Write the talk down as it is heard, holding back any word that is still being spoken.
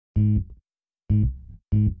Hi,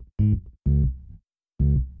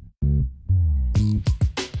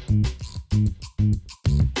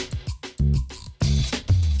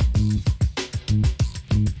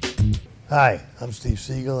 I'm Steve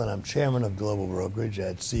Siegel, and I'm Chairman of Global Brokerage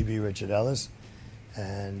at CBRE Richard Ellis.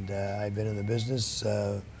 And I've been in the business.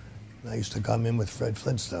 I used to come in with Fred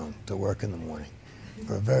Flintstone to work in the morning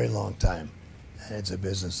for a very long time. And it's a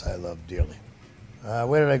business I love dearly.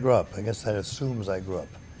 Where did I grow up? I guess that assumes I grew up.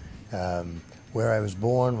 Where I was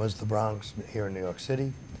born was the Bronx here in New York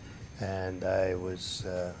City. And I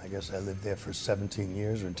guess I lived there for 17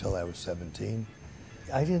 years, or until I was 17.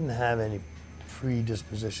 I didn't have any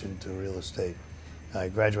predisposition to real estate. I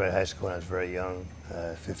graduated high school when I was very young,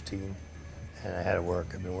 15, and I had to work.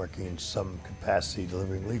 I've been working in some capacity,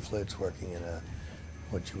 delivering leaflets, working in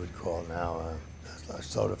what you would call now a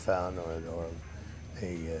soda fountain or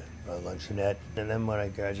a luncheonette. And then when I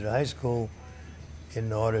graduated high school,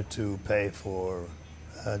 in order to pay for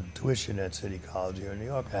tuition at City College here in New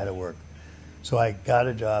York, I had to work. So I got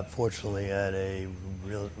a job, fortunately, at a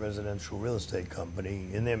residential real estate company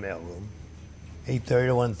in their mailroom, 8:30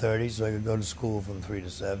 to 1:30, so I could go to school from 3 to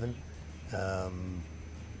 7.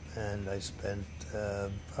 And I spent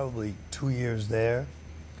probably 2 years there.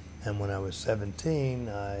 And when I was 17,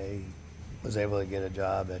 I was able to get a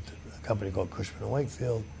job at a company called Cushman &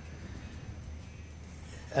 Wakefield.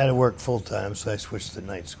 I had to work full-time, so I switched to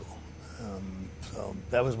night school. So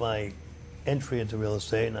that was my entry into real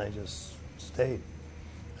estate, and I just stayed.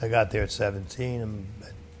 I got there at 17, and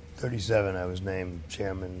at 37 I was named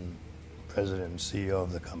chairman, president, and CEO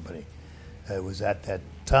of the company. It was at that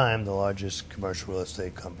time the largest commercial real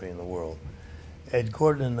estate company in the world. Ed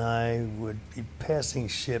Gordon and I would be passing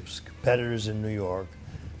ships, competitors in New York,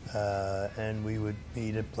 and we would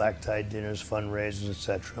meet at black tie dinners, fundraisers,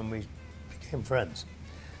 etc., and we became friends.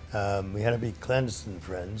 We had to be clandestine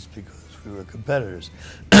friends because we were competitors.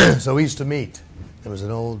 So we used to meet. There was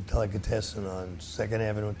an old delicatessen on 2nd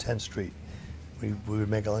Avenue and 10th Street. We would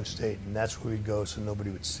make a lunch date, and that's where we'd go so nobody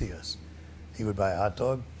would see us. He would buy a hot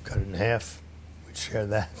dog, cut it in half, we'd share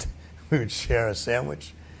that. We would share a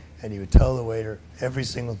sandwich, and he would tell the waiter every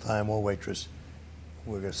single time, or waitress,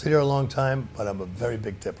 we're going to sit here a long time, but I'm a very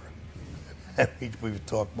big tipper. And we would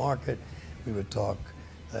talk market, we would talk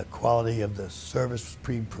the quality of the service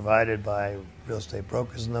provided by real estate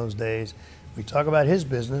brokers in those days. We talk about his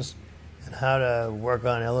business and how to work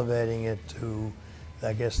on elevating it to,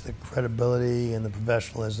 I guess, the credibility and the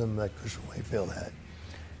professionalism that Cushman & Wakefield had.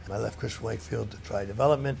 And I left Cushman & Wakefield to try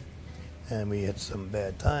development, and we had some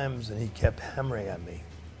bad times, and he kept hammering at me.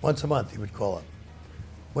 Once a month he would call up.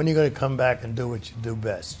 When are you going to come back and do what you do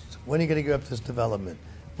best? When are you going to give up this development?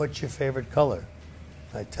 What's your favorite color?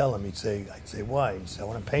 I'd tell him, I'd say, why? He'd say, I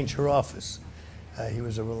want to paint your office. He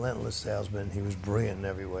was a relentless salesman. He was brilliant in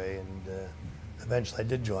every way, and eventually I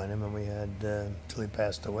did join him, and we had, till he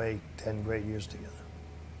passed away, 10 great years together.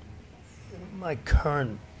 My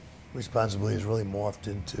current responsibility has really morphed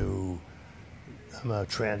into, I'm a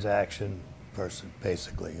transaction person,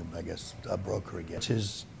 basically, I guess a broker again, which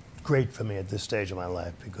is great for me at this stage of my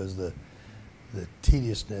life because the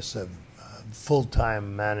tediousness of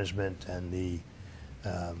full-time management and the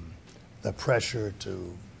pressure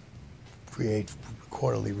to create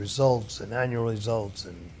quarterly results and annual results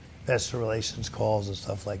and investor relations calls and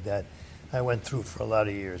stuff like that, I went through for a lot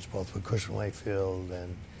of years, both with Cushman & Wakefield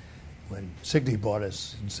and when Siegel bought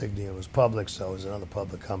us. Siegel was public, so it was another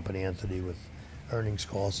public company entity with earnings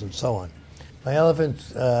calls and so on. My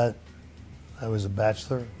elephant, I was a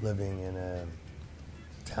bachelor living in a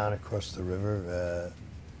town across the river.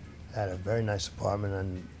 Had a very nice apartment,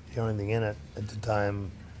 and the only thing in it at the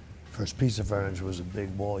time, first piece of furniture was a big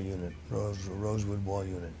wall unit, rosewood wall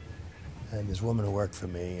unit. And this woman who worked for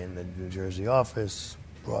me in the New Jersey office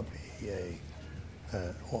brought me a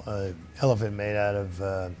elephant made out of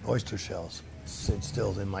oyster shells. It's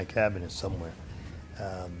still in my cabinet somewhere.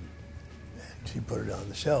 And she put it on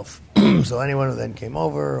the shelf. So anyone who then came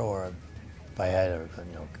over, or if I had a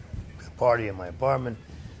party in my apartment,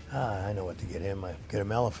 I know what to get him. I get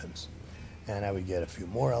him elephants. And I would get a few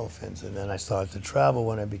more elephants. And then I started to travel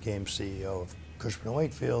when I became CEO of Cushman &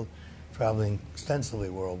 Wakefield, traveling extensively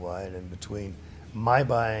worldwide. And between my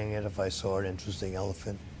buying it if I saw an interesting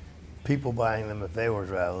elephant, people buying them if they were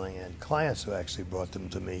traveling, and clients who actually brought them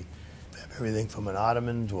to me, everything from an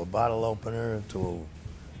ottoman to a bottle opener to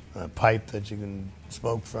a pipe that you can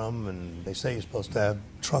smoke from. And they say you're supposed to have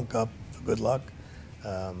trunk up for good luck.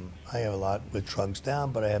 I have a lot with trunks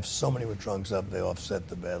down, but I have so many with trunks up, they offset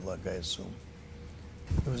the bad luck, I assume.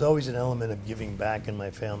 There was always an element of giving back in my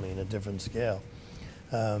family in a different scale.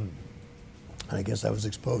 And I guess I was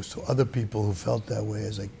exposed to other people who felt that way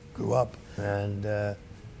as I grew up. And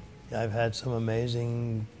I've had some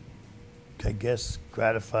amazing, I guess,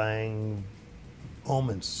 gratifying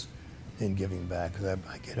moments in giving back. Because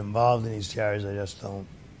I get involved in these charities, I just don't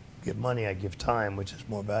give money, I give time, which is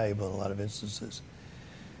more valuable in a lot of instances.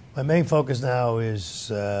 My main focus now is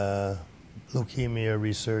leukemia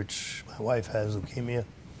research. My wife has leukemia.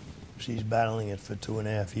 She's battling it for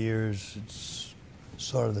 2.5 years. It's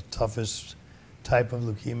sort of the toughest type of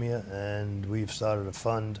leukemia, and we've started a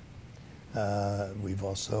fund. We've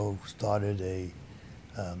also started a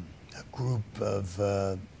group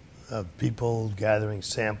of people gathering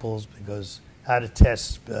samples, because how to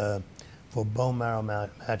test for bone marrow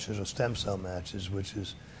matches or stem cell matches, which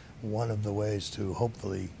is one of the ways to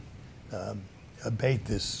hopefully abate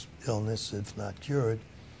this illness, if not cure it.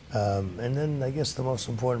 And then I guess the most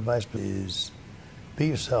important advice is be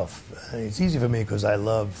yourself. It's easy for me because I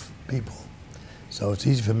love people. So it's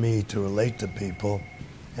easy for me to relate to people.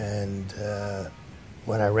 And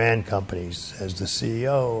when I ran companies as the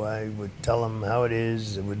CEO, I would tell them how it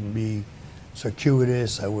is. It wouldn't be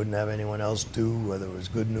circuitous. I wouldn't have anyone else do, whether it was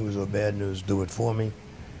good news or bad news, do it for me.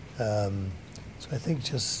 So I think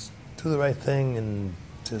just do the right thing and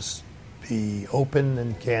just be open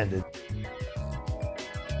and candid.